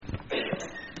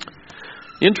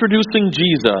Introducing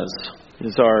Jesus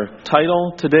is our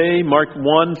title today. Mark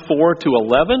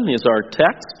 1:4-11 is our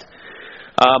text.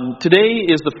 Today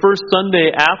is the first Sunday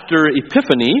after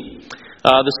Epiphany.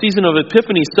 The season of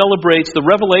Epiphany celebrates the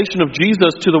revelation of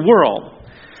Jesus to the world.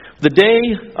 The day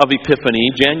of Epiphany,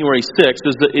 January 6th,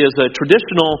 is a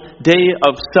traditional day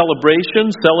of celebration,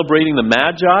 celebrating the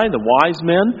Magi, the wise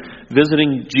men,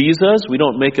 visiting Jesus. We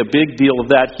don't make a big deal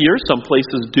of that here. Some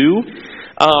places do.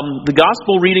 The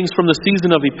gospel readings from the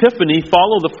season of Epiphany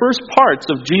follow the first parts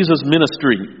of Jesus'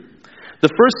 ministry.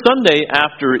 The first Sunday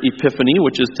after Epiphany,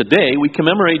 which is today, we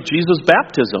commemorate Jesus'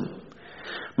 baptism.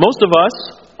 Most of us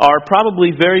are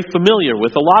probably very familiar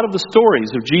with a lot of the stories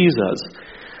of Jesus.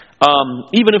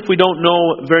 Even if we don't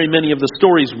know very many of the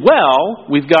stories well,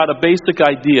 we've got a basic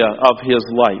idea of his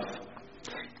life.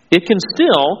 It can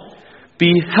still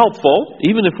be helpful,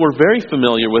 even if we're very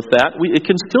familiar with that, it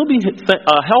can still be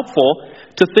helpful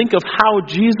to think of how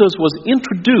Jesus was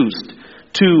introduced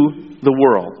to the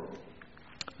world.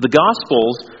 The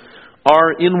Gospels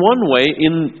are in one way,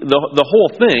 in the whole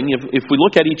thing, if we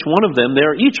look at each one of them,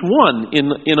 they're each one,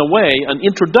 in a way, an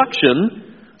introduction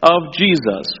of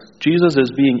Jesus. Jesus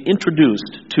is being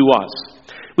introduced to us.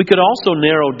 We could also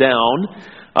narrow down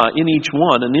in each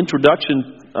one an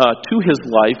introduction to his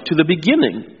life to the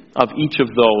beginning of each of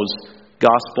those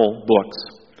Gospel books.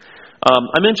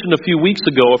 I mentioned a few weeks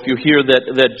ago, if you hear,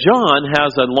 that John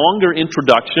has a longer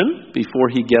introduction before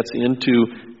he gets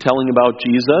into telling about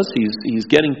Jesus. He's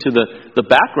getting to the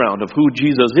background of who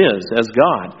Jesus is as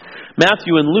God.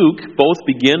 Matthew and Luke both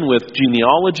begin with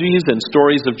genealogies and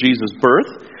stories of Jesus'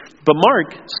 birth. But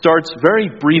Mark starts very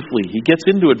briefly. He gets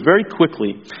into it very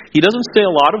quickly. He doesn't say a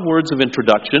lot of words of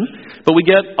introduction, but we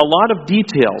get a lot of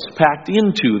details packed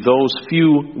into those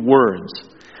few words.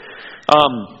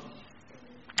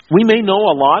 We may know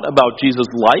a lot about Jesus'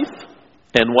 life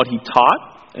and what he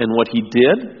taught and what he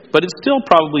did, but it still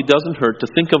probably doesn't hurt to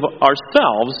think of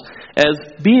ourselves as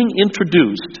being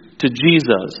introduced to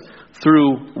Jesus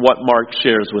through what Mark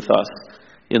shares with us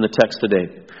in the text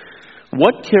today.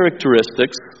 What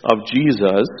characteristics of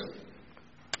Jesus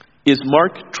is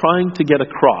Mark trying to get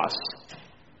across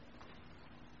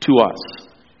to us?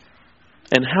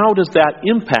 And how does that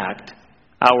impact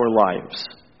our lives?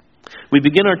 We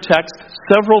begin our text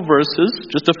several verses,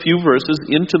 just a few verses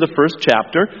into the first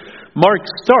chapter. Mark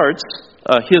starts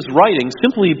his writing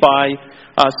simply by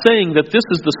saying that this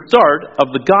is the start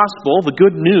of the gospel, the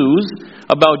good news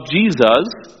about Jesus,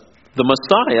 the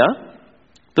Messiah,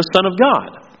 the Son of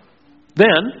God.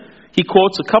 Then he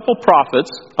quotes a couple prophets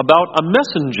about a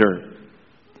messenger.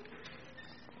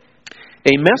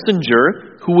 A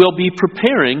messenger who will be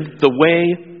preparing the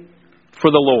way for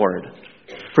the Lord.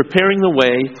 Preparing the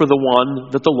way for the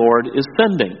one that the Lord is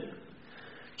sending.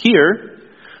 Here,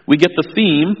 we get the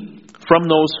theme from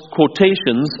those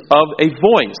quotations of a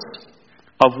voice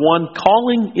of one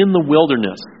calling in the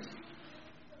wilderness.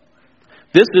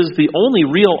 This is the only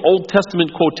real Old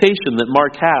Testament quotation that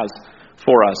Mark has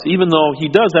for us, even though he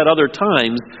does at other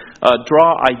times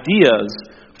draw ideas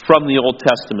from the Old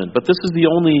Testament. But this is the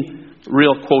only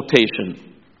real quotation.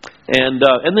 And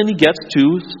then he gets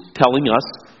to telling us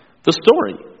the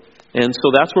story. And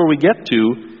so that's where we get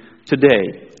to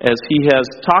today, as he has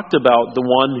talked about the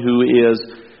one who is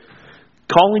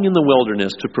calling in the wilderness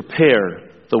to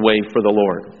prepare the way for the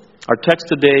Lord. Our text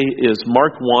today is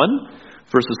Mark 1,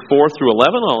 verses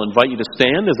 4-11. I'll invite you to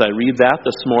stand as I read that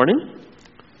this morning.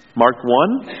 Mark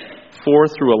 1,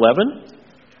 4-11.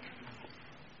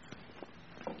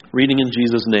 Reading in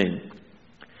Jesus' name.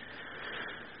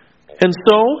 And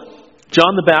so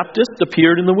John the Baptist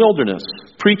appeared in the wilderness,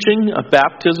 preaching a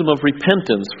baptism of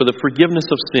repentance for the forgiveness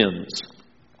of sins.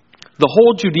 The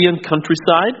whole Judean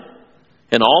countryside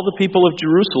and all the people of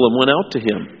Jerusalem went out to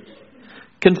him.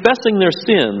 Confessing their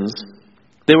sins,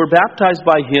 they were baptized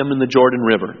by him in the Jordan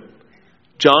River.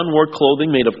 John wore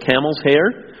clothing made of camel's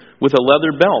hair with a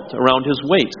leather belt around his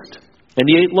waist, and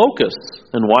he ate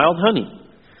locusts and wild honey.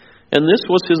 And this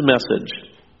was his message: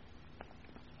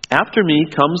 "After me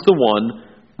comes the one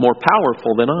more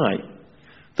powerful than I,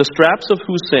 the straps of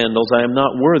whose sandals I am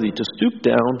not worthy to stoop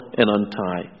down and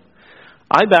untie.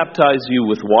 I baptize you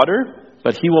with water,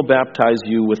 but he will baptize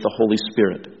you with the Holy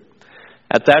Spirit."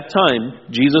 At that time,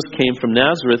 Jesus came from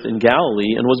Nazareth in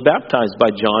Galilee and was baptized by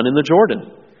John in the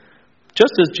Jordan.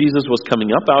 Just as Jesus was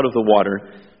coming up out of the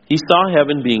water, he saw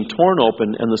heaven being torn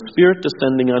open and the Spirit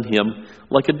descending on him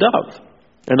like a dove.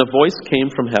 And a voice came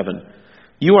from heaven: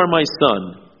 "You are my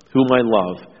Son, whom I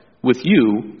love. With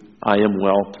you I am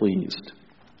well pleased."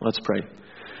 Let's pray.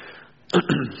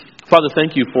 Father,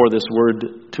 thank you for this word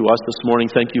to us this morning.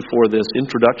 Thank you for this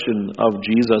introduction of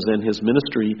Jesus and his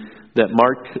ministry that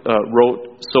Mark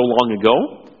wrote so long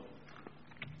ago.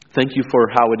 Thank you for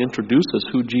how it introduces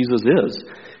who Jesus is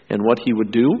and what he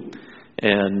would do.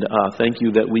 And thank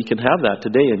you that we can have that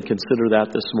today and consider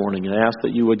that this morning. And I ask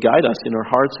that you would guide us in our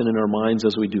hearts and in our minds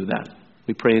as we do that.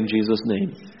 We pray in Jesus'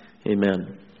 name.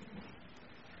 Amen.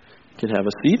 You can have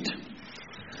a seat.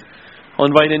 I'll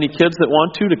invite any kids that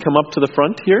want to come up to the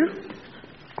front here.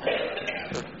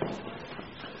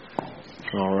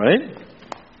 All right.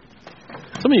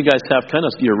 Some of you guys have kind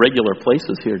of your regular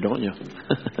places here, don't you?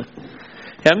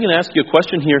 Hey, I'm going to ask you a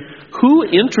question here. Who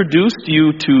introduced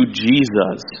you to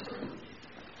Jesus?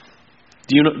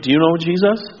 Do you know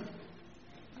Jesus?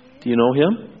 Do you know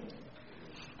him?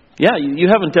 Yeah, you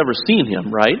haven't ever seen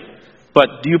him, right?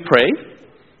 But do you pray?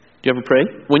 Do you ever pray?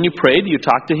 When you pray, do you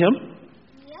talk to him?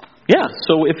 Yeah,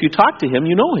 so if you talk to him,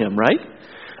 you know him, right?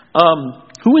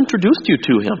 Who introduced you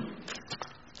to him?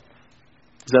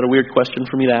 Is that a weird question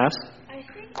for me to ask? I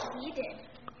think he did.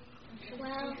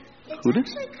 Well, it's Who did?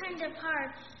 actually kind of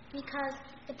hard because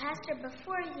the pastor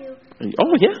before you...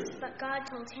 Oh, yeah. But God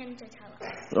told him to tell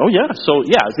us. Oh, yeah. So,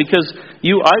 yeah, because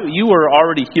you were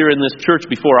already here in this church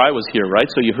before I was here, right?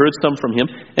 So you heard some from him.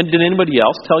 And did anybody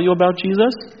else tell you about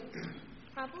Jesus?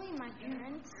 Probably my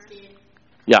parents.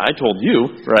 Yeah, I told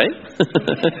you, right?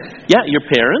 Yeah, your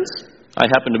parents. I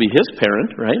happen to be his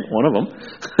parent, right? One of them.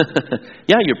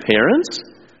 Yeah, your parents.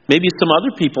 Maybe some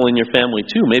other people in your family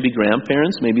too. Maybe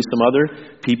grandparents. Maybe some other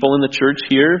people in the church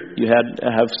here. You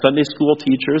have Sunday school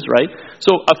teachers, right?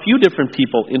 So a few different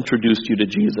people introduced you to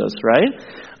Jesus, right?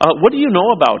 What do you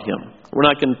know about him? We're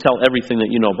not going to tell everything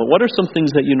that you know, but what are some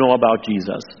things that you know about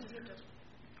Jesus?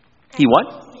 He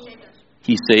what?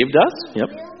 He saved us. Yep.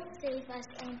 He will save us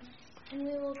and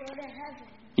we will go to heaven.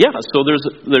 Yeah, so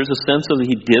there's a sense of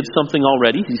he did something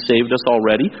already. He saved us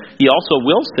already. He also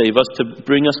will save us to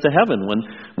bring us to heaven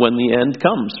when the end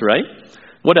comes, right?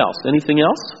 What else? Anything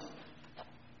else?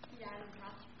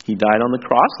 He died on the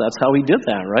cross. That's how he did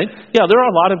that, right? Yeah, there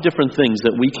are a lot of different things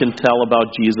that we can tell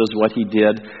about Jesus, what he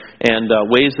did, and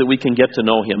ways that we can get to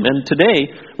know him. And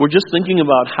today, we're just thinking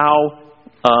about how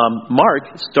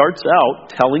Mark starts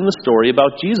out telling the story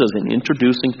about Jesus and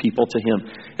introducing people to him.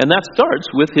 And that starts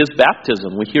with his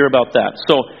baptism. We hear about that.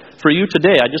 So for you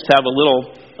today, I just have a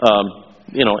little,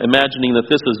 imagining that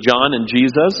this is John and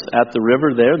Jesus at the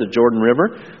river there, the Jordan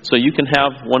River. So you can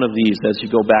have one of these as you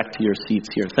go back to your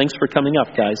seats here. Thanks for coming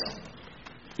up, guys.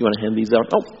 You want to hand these out?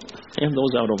 Oh, hand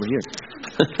those out over here.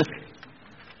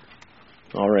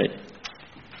 All right.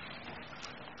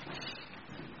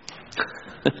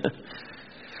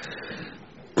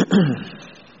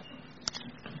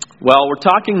 Well, we're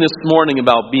talking this morning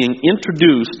about being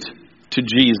introduced to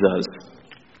Jesus.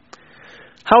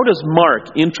 How does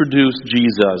Mark introduce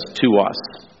Jesus to us?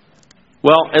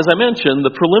 Well, as I mentioned,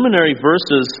 the preliminary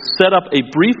verses set up a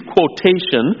brief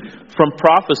quotation from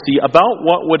prophecy about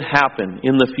what would happen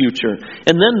in the future.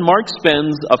 And then Mark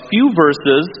spends a few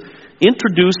verses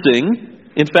introducing,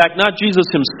 in fact, not Jesus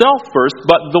himself first,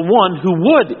 but the one who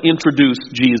would introduce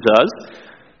Jesus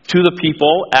to the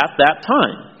people at that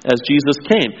time, as Jesus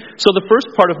came. So the first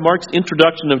part of Mark's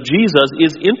introduction of Jesus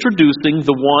is introducing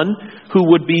the one who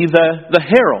would be the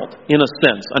herald, in a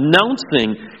sense,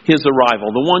 announcing his arrival,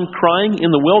 the one crying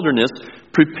in the wilderness,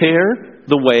 "Prepare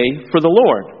the way for the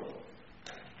Lord."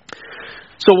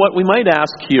 So what we might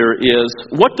ask here is,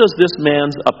 what does this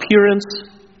man's appearance,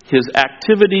 his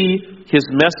activity, his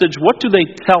message, what do they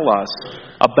tell us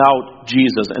about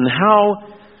Jesus? And how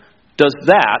does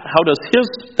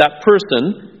that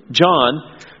person,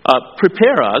 John,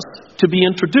 prepare us to be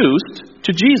introduced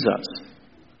to Jesus?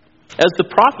 As the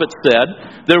prophet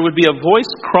said, there would be a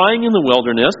voice crying in the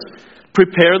wilderness,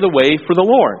 "Prepare the way for the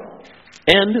Lord."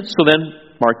 And so then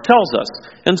Mark tells us.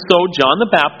 And so John the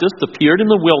Baptist appeared in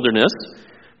the wilderness,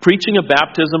 preaching a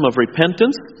baptism of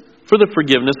repentance for the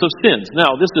forgiveness of sins.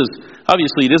 Now, this is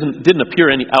obviously didn't appear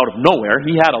out of nowhere.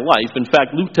 He had a life. In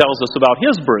fact, Luke tells us about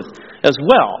his birth as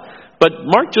well. But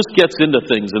Mark just gets into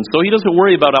things, and so he doesn't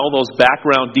worry about all those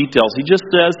background details. He just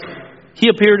says he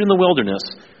appeared in the wilderness,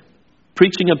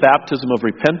 preaching a baptism of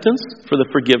repentance for the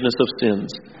forgiveness of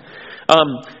sins.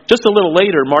 Just a little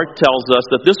later, Mark tells us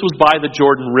that this was by the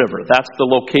Jordan River. That's the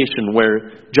location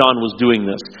where John was doing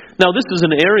this. Now, this is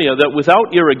an area that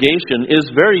without irrigation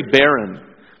is very barren.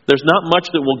 There's not much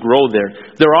that will grow there.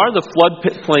 There are the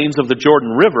floodplains of the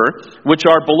Jordan River, which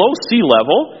are below sea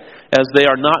level, as they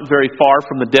are not very far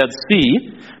from the Dead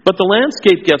Sea. But the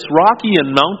landscape gets rocky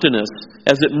and mountainous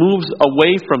as it moves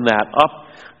away from that, up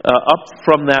up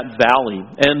from that valley.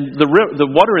 And the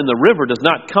water in the river does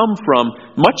not come from,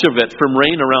 much of it, from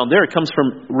rain around there. It comes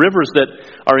from rivers that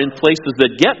are in places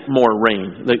that get more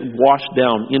rain, that wash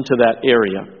down into that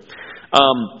area.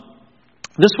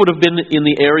 This would have been in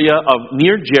the area of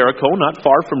near Jericho, not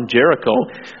far from Jericho.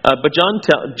 But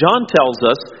John tells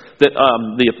us that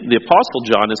the Apostle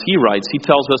John, as he writes, he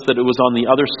tells us that it was on the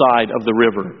other side of the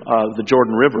river, the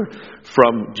Jordan River,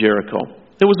 from Jericho.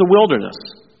 It was a wilderness.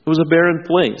 It was a barren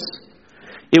place.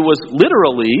 It was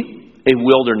literally a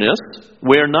wilderness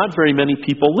where not very many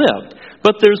people lived.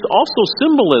 But there's also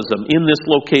symbolism in this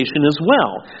location as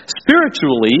well.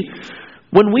 Spiritually,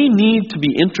 when we need to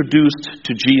be introduced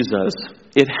to Jesus,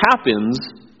 it happens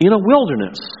in a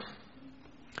wilderness.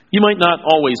 You might not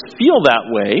always feel that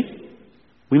way.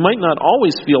 We might not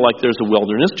always feel like there's a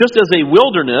wilderness. Just as a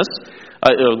wilderness,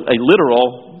 a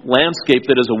literal landscape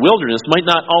that is a wilderness, might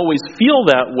not always feel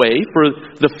that way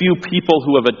for the few people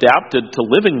who have adapted to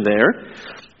living there.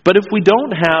 But if we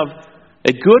don't have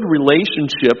a good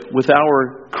relationship with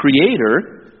our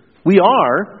Creator, we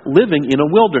are living in a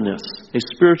wilderness, a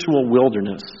spiritual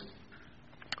wilderness.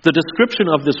 The description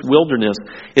of this wilderness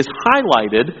is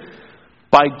highlighted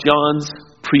by John's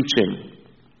preaching.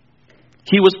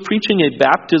 He was preaching a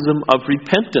baptism of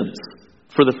repentance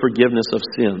for the forgiveness of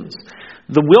sins.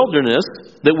 The wilderness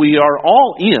that we are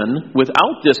all in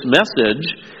without this message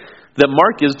that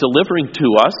Mark is delivering to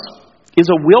us is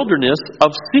a wilderness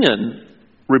of sin,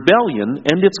 rebellion,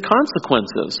 and its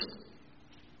consequences.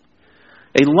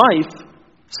 A life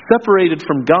separated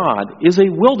from God is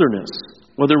a wilderness,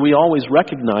 whether we always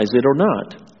recognize it or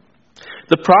not.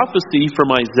 The prophecy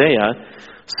from Isaiah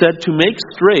said to make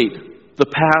straight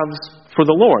the paths for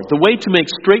the Lord. The way to make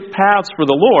straight paths for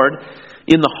the Lord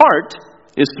in the heart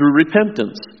is through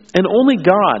repentance. And only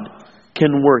God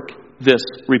can work this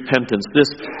repentance, this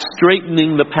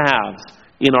straightening the paths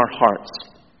in our hearts.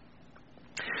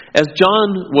 As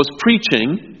John was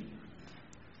preaching,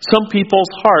 some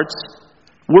people's hearts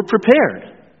were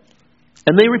prepared,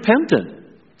 and they repented,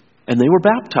 and they were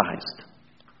baptized.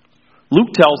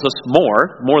 Luke tells us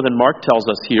more than Mark tells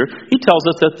us here. He tells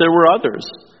us that there were others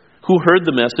who heard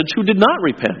the message who did not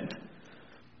repent.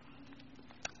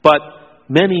 But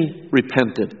many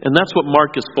repented, and that's what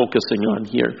Mark is focusing on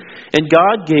here. And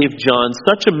God gave John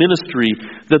such a ministry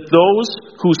that those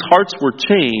whose hearts were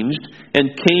changed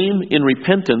and came in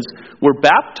repentance were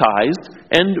baptized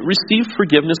and received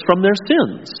forgiveness from their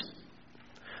sins.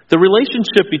 The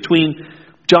relationship between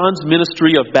John's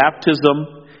ministry of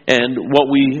baptism and what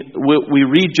we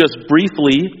read just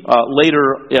briefly later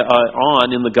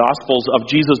on in the Gospels of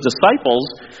Jesus' disciples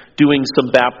doing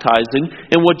some baptizing,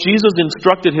 and what Jesus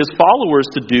instructed his followers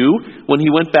to do when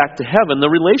he went back to heaven, the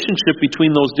relationship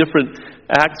between those different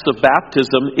acts of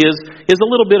baptism is a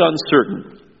little bit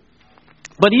uncertain.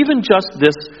 But even just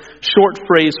this short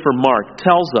phrase from Mark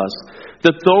tells us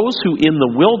that those who in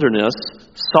the wilderness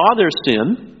saw their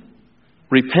sin,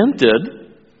 repented,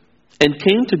 and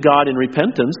came to God in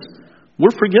repentance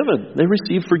were forgiven. They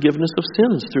received forgiveness of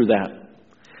sins through that.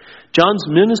 John's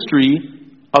ministry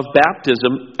of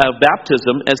baptism,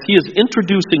 as he is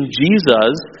introducing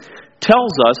Jesus,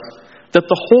 tells us that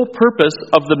the whole purpose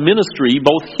of the ministry,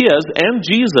 both his and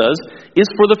Jesus, is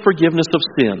for the forgiveness of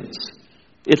sins.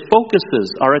 It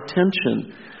focuses our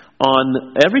attention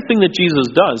on everything that Jesus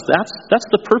does. That's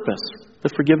the purpose,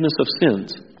 the forgiveness of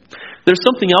sins. There's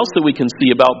something else that we can see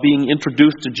about being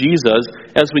introduced to Jesus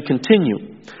as we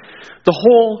continue. The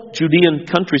whole Judean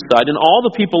countryside and all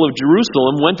the people of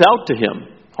Jerusalem went out to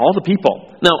him. All the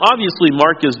people. Now, obviously,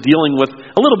 Mark is dealing with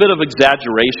a little bit of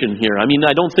exaggeration here. I mean,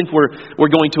 I don't think we're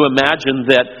going to imagine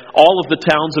that all of the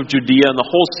towns of Judea and the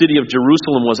whole city of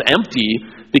Jerusalem was empty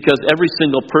because every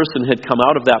single person had come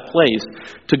out of that place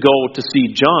to go to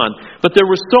see John. But there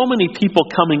were so many people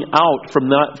coming out from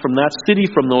that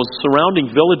city, from those surrounding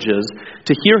villages,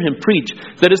 to hear him preach,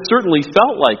 that it certainly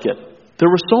felt like it. There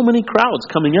were so many crowds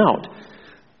coming out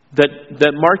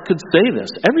that Mark could say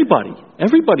this.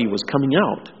 Everybody was coming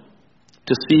out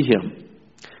to see him.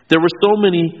 There were so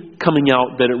many coming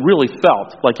out that it really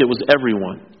felt like it was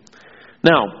everyone.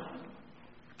 Now,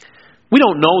 we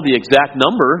don't know the exact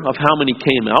number of how many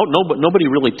came out.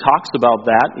 Nobody really talks about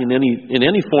that in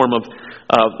any form of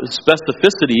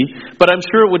specificity. But I'm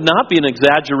sure it would not be an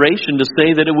exaggeration to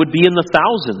say that it would be in the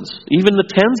thousands, even the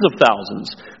tens of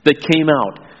thousands, that came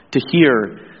out to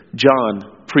hear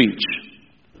John preach.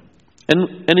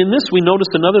 And in this we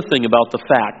notice another thing about the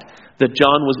fact that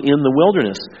John was in the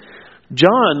wilderness.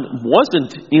 John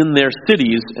wasn't in their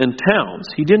cities and towns.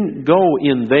 He didn't go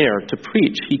in there to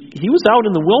preach. He was out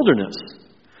in the wilderness.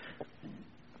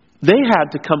 They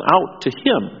had to come out to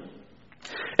him.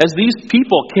 As these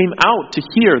people came out to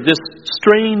hear this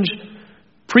strange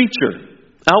preacher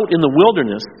out in the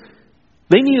wilderness,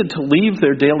 they needed to leave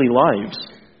their daily lives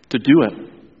to do it.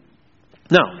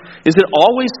 Now, is it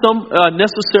always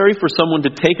necessary for someone to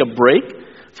take a break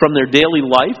from their daily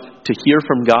life to hear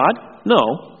from God?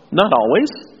 No, not always.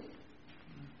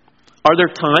 Are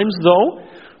there times, though,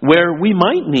 where we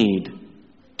might need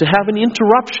to have an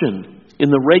interruption in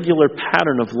the regular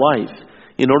pattern of life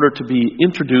in order to be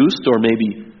introduced or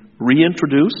maybe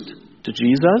reintroduced to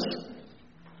Jesus?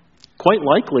 Quite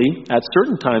likely, at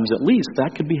certain times at least,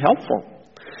 that could be helpful.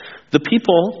 The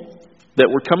people that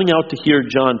were coming out to hear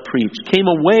John preach came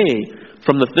away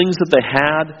from the things that they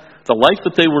had, the life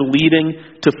that they were leading,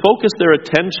 to focus their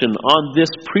attention on this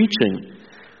preaching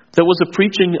that was a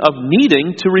preaching of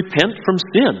needing to repent from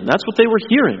sin. That's what they were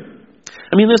hearing.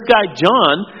 I mean, this guy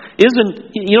John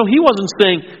he wasn't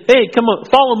saying, hey, come on,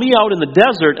 follow me out in the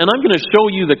desert and I'm going to show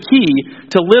you the key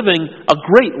to living a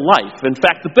great life. In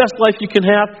fact, the best life you can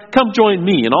have, come join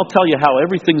me and I'll tell you how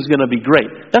everything's going to be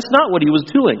great. That's not what he was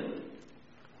doing.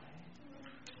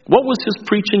 What was his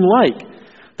preaching like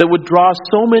that would draw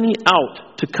so many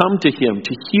out to come to him,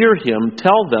 to hear him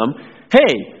tell them,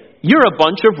 hey, you're a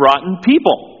bunch of rotten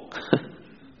people.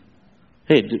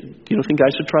 Hey, do you think I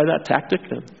should try that tactic?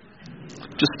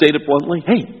 Just state it bluntly.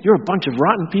 Hey, you're a bunch of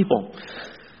rotten people.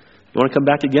 You want to come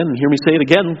back again and hear me say it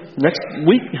again next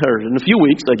week, or in a few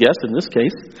weeks, I guess, in this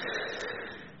case.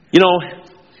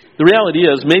 The reality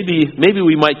is maybe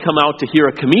we might come out to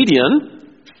hear a comedian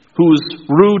who's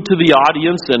rude to the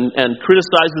audience and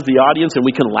criticizes the audience, and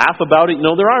we can laugh about it.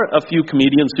 There are a few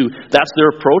comedians who that's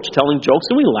their approach, telling jokes,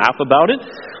 and we laugh about it.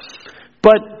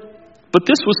 But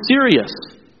this was serious.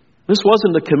 This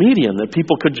wasn't a comedian that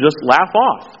people could just laugh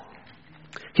off.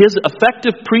 His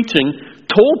effective preaching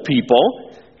told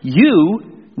people,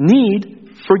 you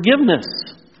need forgiveness.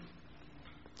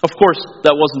 Of course,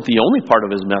 that wasn't the only part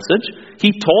of his message.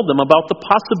 He told them about the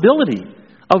possibility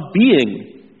of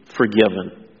being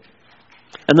forgiven.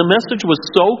 And the message was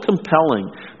so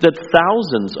compelling that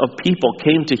thousands of people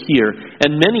came to hear,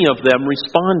 and many of them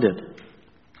responded.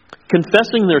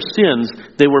 Confessing their sins,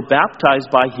 they were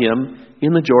baptized by him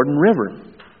in the Jordan River.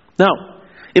 Now,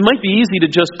 it might be easy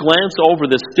to just glance over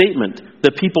this statement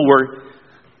that people were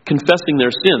confessing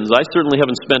their sins. I certainly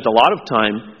haven't spent a lot of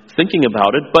time thinking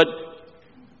about it, but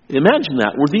imagine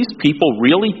that. Were these people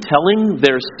really telling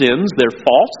their sins, their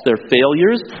faults, their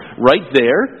failures right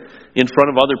there in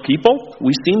front of other people?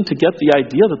 We seem to get the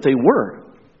idea that they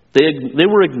were. They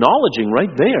were acknowledging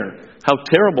right there how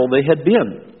terrible they had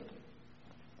been.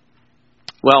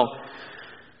 Well,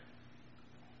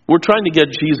 we're trying to get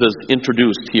Jesus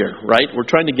introduced here, right? We're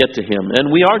trying to get to him.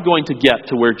 And we are going to get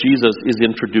to where Jesus is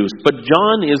introduced. But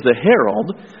John is the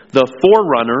herald, the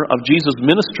forerunner of Jesus'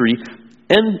 ministry,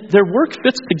 and their work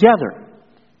fits together.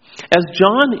 As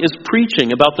John is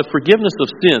preaching about the forgiveness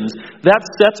of sins, that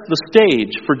sets the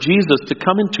stage for Jesus to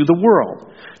come into the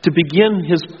world, to begin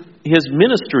his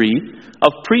ministry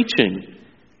of preaching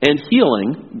and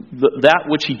healing, that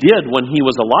which he did when he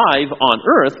was alive on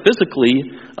earth, physically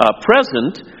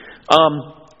present.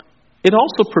 It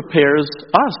also prepares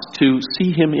us to see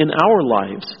him in our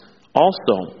lives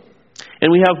also.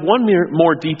 And we have one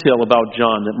more detail about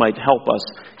John that might help us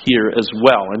here as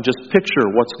well, and just picture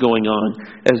what's going on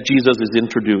as Jesus is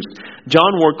introduced.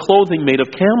 John wore clothing made of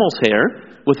camel's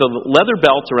hair with a leather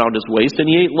belt around his waist, and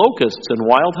he ate locusts and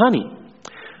wild honey.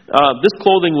 This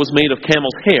clothing was made of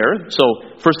camel's hair, so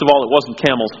first of all, it wasn't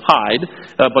camel's hide,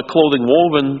 but clothing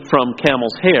woven from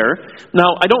camel's hair.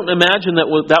 Now, I don't imagine that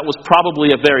was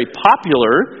probably a very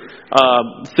popular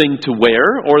thing to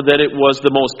wear, or that it was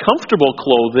the most comfortable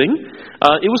clothing.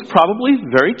 It was probably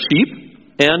very cheap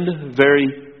and very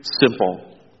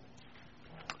simple.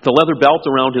 The leather belt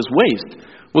around his waist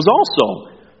was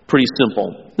also pretty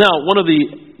simple. Now, one of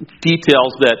the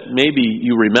details that maybe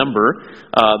you remember,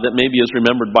 that maybe is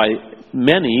remembered by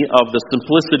many of the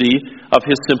simplicity of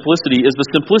his simplicity, is the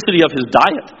simplicity of his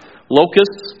diet.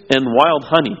 Locusts and wild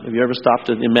honey. Have you ever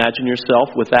stopped to imagine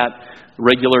yourself with that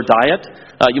regular diet?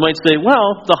 You might say,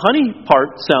 well, the honey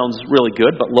part sounds really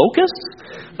good, but locusts?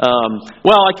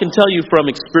 Well, I can tell you from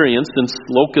experience, since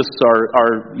locusts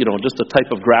are just a type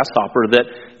of grasshopper, that,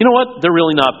 you know what, they're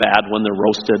really not bad when they're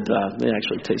roasted. They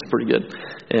actually taste pretty good.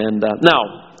 And now,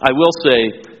 I will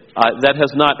say, that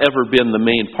has not ever been the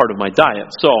main part of my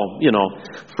diet. So,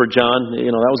 for John,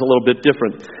 that was a little bit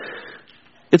different.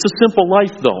 It's a simple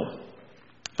life, though.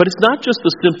 But it's not just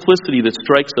the simplicity that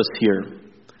strikes us here.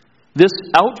 This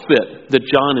outfit that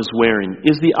John is wearing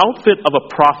is the outfit of a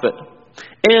prophet.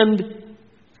 And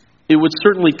it would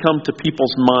certainly come to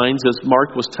people's minds, as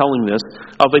Mark was telling this,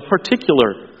 of a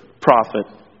particular prophet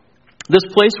This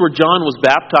place where John was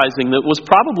baptizing that was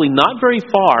probably not very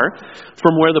far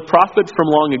from where the prophet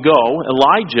from long ago,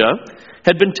 Elijah,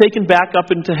 had been taken back up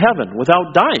into heaven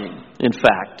without dying, in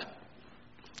fact.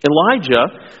 Elijah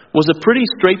was a pretty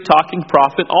straight-talking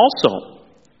prophet also.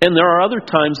 And there are other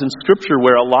times in Scripture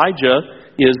where Elijah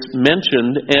is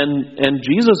mentioned, and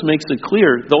Jesus makes it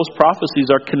clear those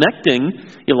prophecies are connecting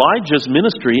Elijah's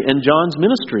ministry and John's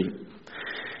ministry.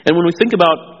 And when we think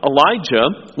about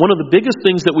Elijah, one of the biggest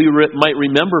things that we might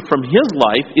remember from his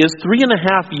life is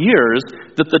 3.5 years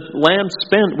that the land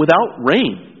spent without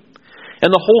rain. And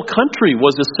the whole country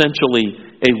was essentially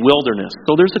a wilderness.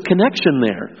 So there's a connection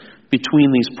there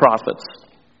between these prophets.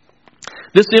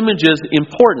 This image is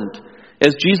important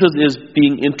as Jesus is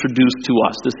being introduced to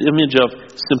us. This image of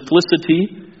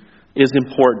simplicity is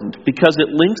important because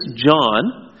it links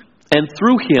John and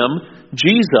through him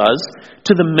Jesus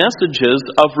to the messages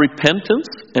of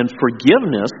repentance and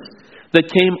forgiveness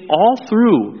that came all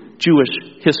through Jewish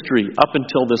history up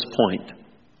until this point.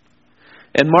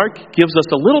 And Mark gives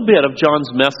us a little bit of John's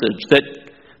message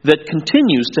that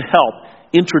continues to help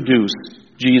introduce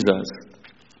Jesus.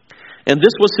 And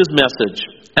this was his message.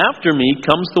 After me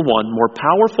comes the one more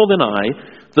powerful than I,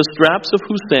 the straps of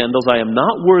whose sandals I am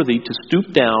not worthy to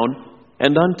stoop down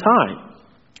and untie.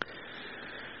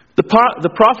 The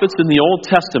prophets in the Old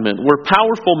Testament were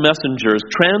powerful messengers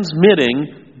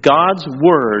transmitting God's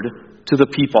word to the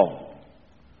people.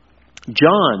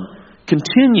 John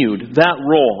continued that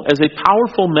role as a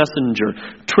powerful messenger,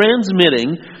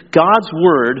 transmitting God's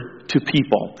word to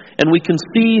people. And we can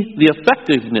see the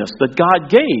effectiveness that God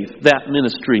gave that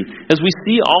ministry as we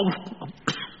see all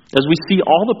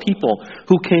the people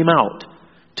who came out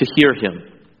to hear him.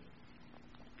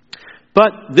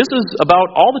 But this is about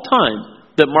all the time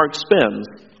that Mark spends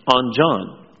on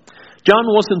John. John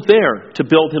wasn't there to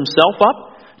build himself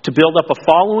up, to build up a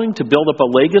following, to build up a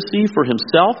legacy for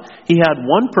himself. He had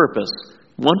one purpose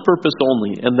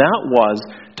only, and that was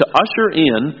to usher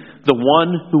in the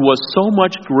one who was so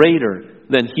much greater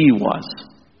than he was.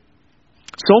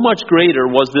 So much greater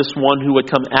was this one who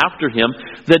would come after him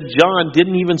that John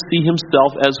didn't even see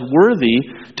himself as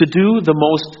worthy to do the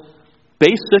most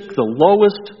basic, the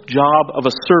lowest job of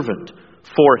a servant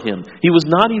for him. He was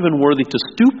not even worthy to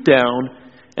stoop down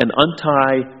and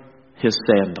untie his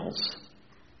sandals.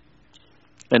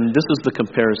 And this is the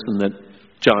comparison that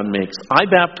John makes. I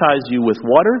baptize you with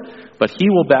water, but he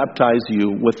will baptize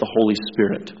you with the Holy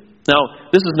Spirit. Now,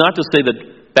 this is not to say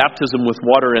that baptism with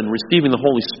water and receiving the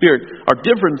Holy Spirit are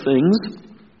different things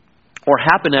or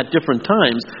happen at different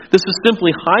times. This is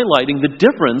simply highlighting the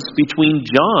difference between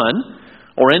John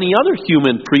or any other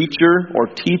human preacher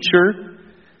or teacher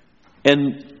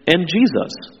and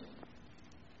Jesus.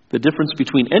 The difference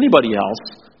between anybody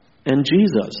else and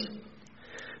Jesus.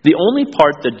 The only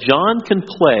part that John can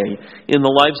play in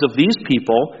the lives of these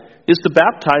people is to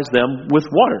baptize them with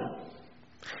water.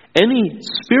 Any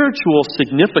spiritual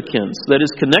significance that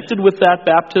is connected with that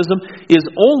baptism is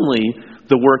only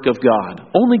the work of God.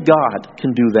 Only God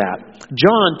can do that.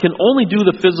 John can only do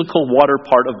the physical water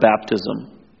part of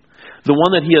baptism. The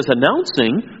one that he is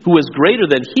announcing, who is greater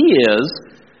than he is,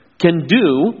 can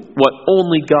do what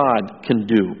only God can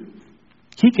do.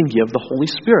 He can give the Holy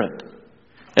Spirit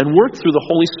and work through the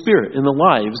Holy Spirit in the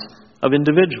lives of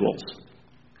individuals.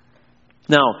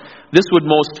 Now, this would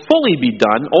most fully be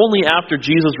done only after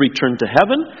Jesus returned to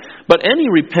heaven, but any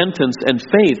repentance and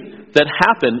faith that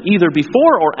happen either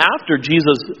before or after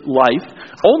Jesus' life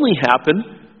only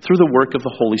happen through the work of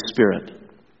the Holy Spirit.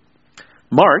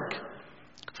 Mark,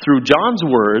 through John's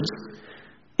words,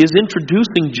 is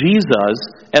introducing Jesus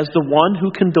as the one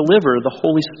who can deliver the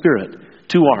Holy Spirit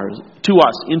to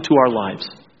us into our lives.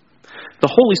 The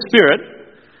Holy Spirit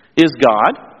is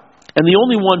God, and the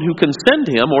only one who can send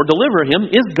him or deliver him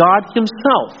is God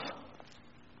himself.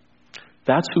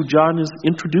 That's who John is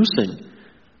introducing.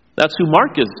 That's who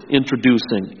Mark is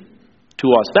introducing to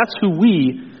us. That's who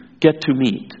we get to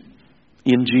meet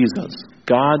in Jesus,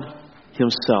 God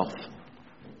himself.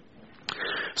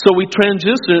 So we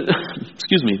transition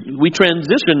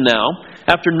now,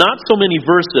 after not so many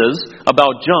verses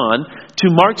about John, to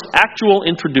Mark's actual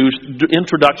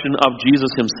introduction of Jesus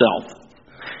himself.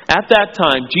 At that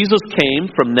time, Jesus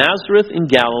came from Nazareth in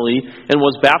Galilee and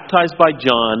was baptized by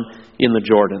John in the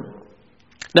Jordan.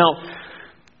 Now,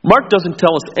 Mark doesn't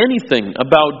tell us anything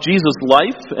about Jesus'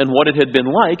 life and what it had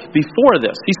been like before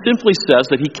this. He simply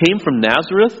says that he came from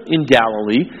Nazareth in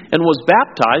Galilee and was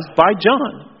baptized by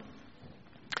John.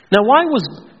 Now, why was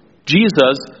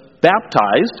Jesus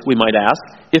baptized, we might ask,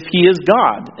 if he is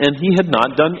God and he had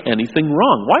not done anything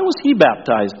wrong? Why was he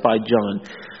baptized by John?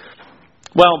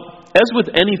 Well, as with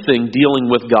anything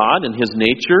dealing with God and his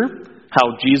nature,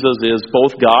 how Jesus is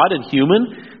both God and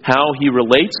human, how he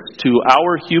relates to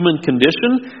our human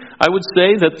condition, I would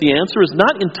say that the answer is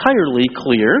not entirely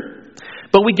clear.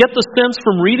 But we get the sense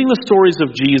from reading the stories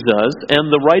of Jesus and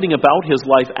the writing about his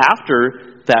life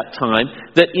after that time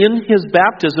that in his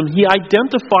baptism he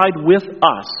identified with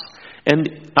us and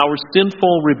our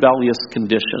sinful, rebellious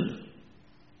condition.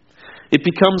 It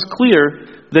becomes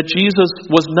clear that Jesus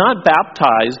was not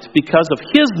baptized because of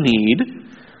his need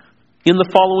in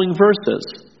the following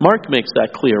verses. Mark makes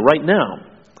that clear right now.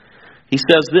 He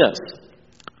says this,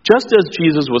 "Just as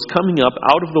Jesus was coming up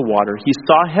out of the water, he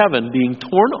saw heaven being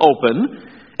torn open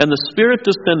and the Spirit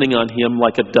descending on him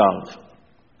like a dove."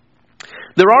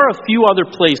 There are a few other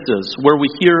places where we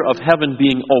hear of heaven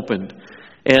being opened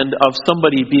and of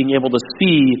somebody being able to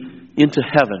see into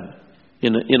heaven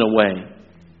in a way.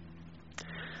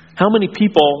 How many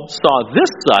people saw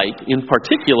this sight in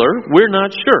particular, we're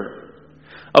not sure.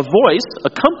 A voice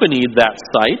accompanied that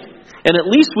sight, and at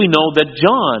least we know that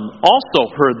John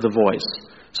also heard the voice.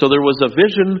 So there was a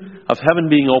vision of heaven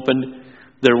being opened.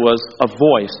 There was a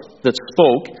voice that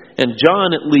spoke, and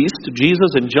John at least,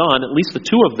 Jesus and John, at least the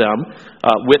two of them,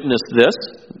 witnessed this.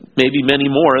 Maybe many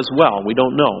more as well. We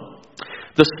don't know.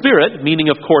 The Spirit, meaning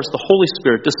of course the Holy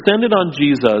Spirit, descended on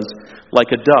Jesus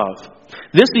like a dove.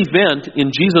 This event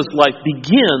in Jesus' life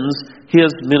begins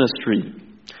his ministry.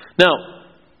 Now,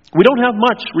 we don't have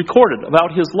much recorded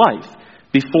about his life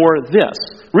before this.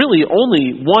 Really,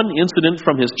 only one incident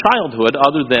from his childhood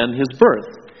other than his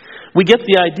birth. We get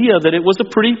the idea that it was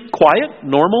a pretty quiet,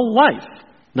 normal life.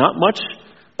 Not much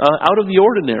out of the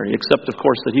ordinary, except, of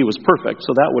course, that he was perfect,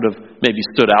 so that would have maybe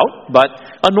stood out. But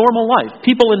a normal life.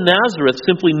 People in Nazareth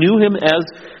simply knew him as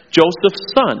Joseph's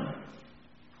son.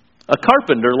 A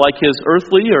carpenter like his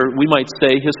earthly, or we might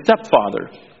say, his stepfather.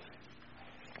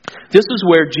 This is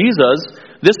where Jesus,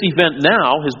 this event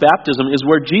now, his baptism, is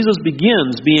where Jesus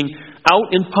begins being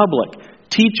out in public,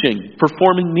 teaching,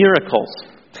 performing miracles.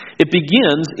 It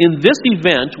begins in this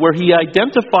event where he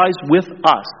identifies with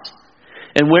us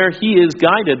and where he is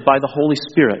guided by the Holy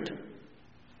Spirit.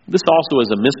 This also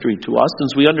is a mystery to us,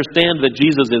 since we understand that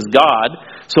Jesus is God,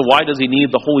 so why does he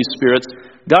need the Holy Spirit's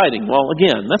guiding? Well,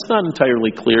 again, that's not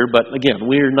entirely clear, but again,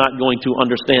 we're not going to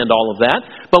understand all of that.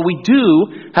 But we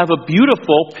do have a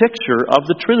beautiful picture of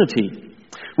the Trinity.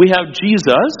 We have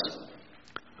Jesus,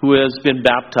 who has been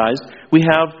baptized. We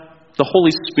have the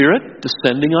Holy Spirit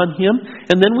descending on him.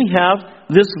 And then we have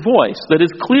this voice that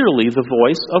is clearly the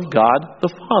voice of God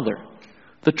the Father.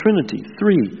 The Trinity,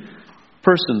 three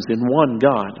persons in one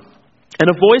God. And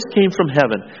a voice came from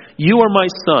heaven, "You are my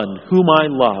Son, whom I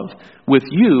love. With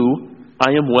you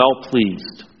I am well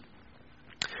pleased."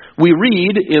 We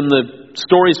read in the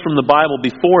stories from the Bible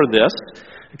before this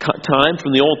time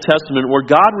from the Old Testament where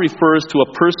God refers to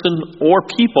a person or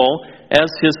people as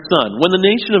his son. When the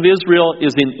nation of Israel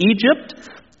is in Egypt,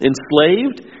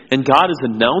 enslaved, and God is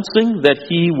announcing that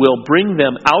he will bring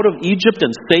them out of Egypt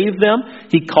and save them,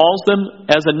 he calls them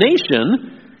as a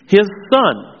nation his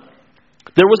son.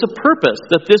 There was a purpose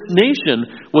that this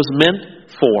nation was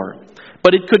meant for,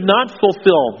 but it could not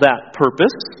fulfill that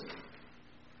purpose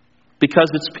because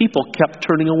its people kept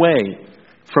turning away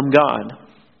from God.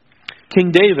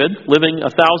 King David, living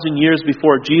 1,000 years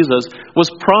before Jesus, was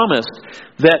promised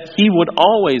that he would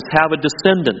always have a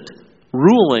descendant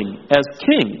ruling as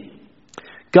king.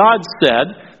 God said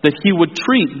that he would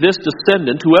treat this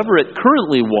descendant, whoever it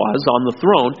currently was on the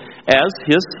throne, as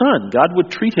his son. God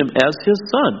would treat him as his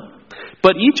son.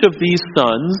 But each of these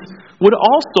sons would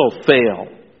also fail.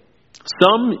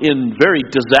 Some in very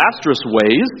disastrous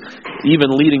ways, even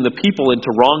leading the people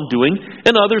into wrongdoing,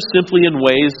 and others simply in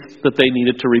ways that they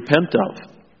needed to repent of.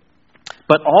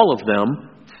 But all of them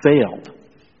failed.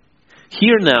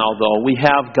 Here now, though, we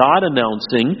have God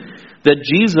announcing that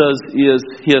Jesus is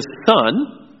his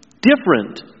son,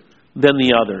 different than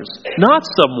the others. Not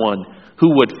someone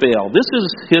who would fail. This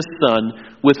is his son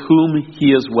with whom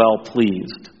he is well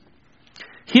pleased.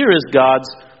 Here is God's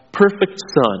perfect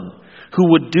son,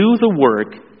 who would do the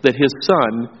work that his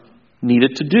son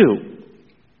needed to do.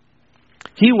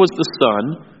 He was the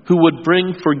Son who would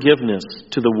bring forgiveness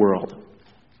to the world.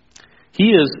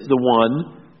 He is the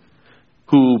one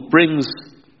who brings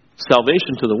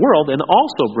salvation to the world and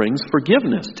also brings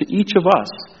forgiveness to each of us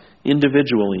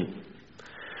individually.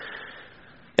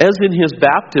 As in his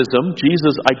baptism,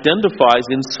 Jesus identifies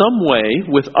in some way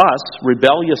with us,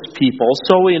 rebellious people.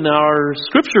 So in our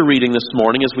scripture reading this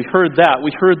morning, as we heard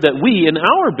that we, in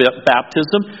our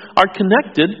baptism, are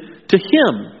connected to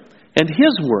him and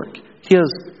his work, his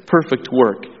perfect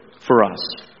work for us.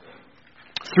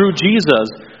 Through Jesus,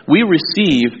 we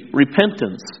receive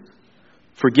repentance,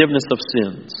 forgiveness of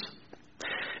sins.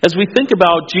 As we think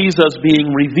about Jesus being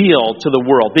revealed to the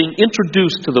world, being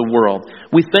introduced to the world,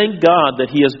 we thank God that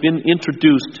He has been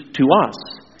introduced to us.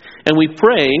 And we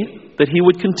pray that He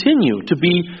would continue to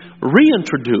be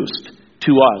reintroduced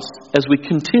to us as we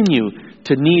continue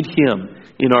to need Him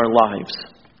in our lives.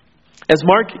 As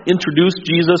Mark introduced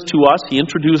Jesus to us, he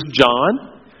introduced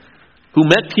John, who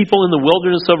met people in the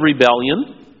wilderness of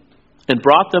rebellion and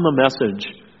brought them a message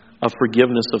of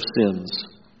forgiveness of sins.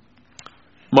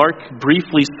 Mark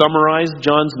briefly summarized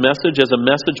John's message as a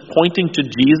message pointing to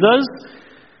Jesus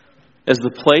as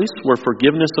the place where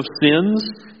forgiveness of sins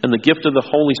and the gift of the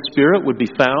Holy Spirit would be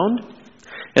found.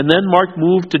 And then Mark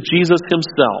moved to Jesus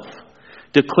himself,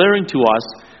 declaring to us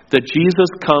that Jesus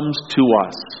comes to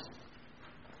us,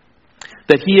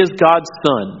 that He is God's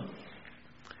Son,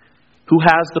 who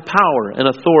has the power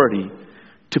and authority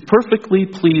to perfectly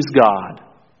please God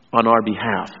on our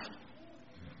behalf.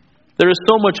 There is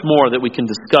so much more that we can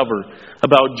discover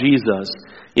about Jesus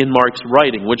in Mark's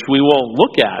writing, which we will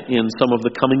look at in some of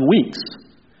the coming weeks.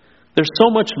 There's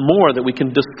so much more that we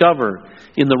can discover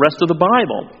in the rest of the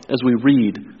Bible as we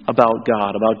read about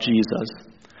God, about Jesus.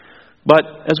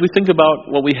 But as we think about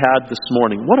what we had this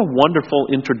morning, what a wonderful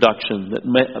introduction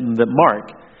that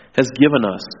Mark has given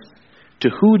us to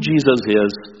who Jesus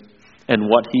is and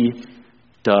what He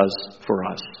does for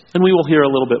us. And we will hear a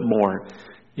little bit more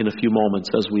in a few moments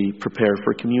as we prepare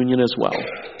for communion as well.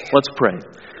 Let's pray.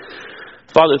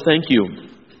 Father, thank you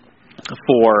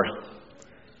for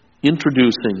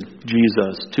introducing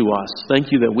Jesus to us.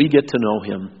 Thank you that we get to know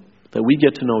Him, that we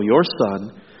get to know your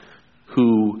Son,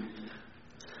 who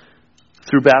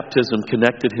through baptism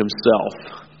connected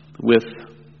Himself with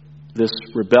this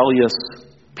rebellious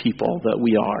people that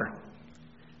we are.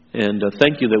 And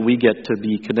thank you that we get to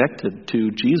be connected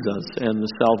to Jesus and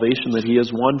the salvation that He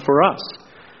has won for us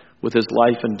with His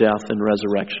life and death and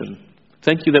resurrection.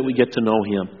 Thank you that we get to know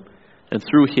Him, and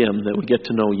through Him that we get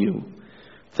to know you.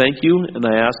 Thank you, and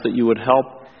I ask that you would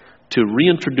help to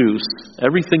reintroduce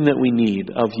everything that we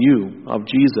need of you, of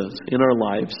Jesus, in our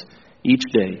lives each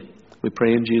day. We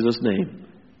pray in Jesus' name.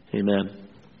 Amen.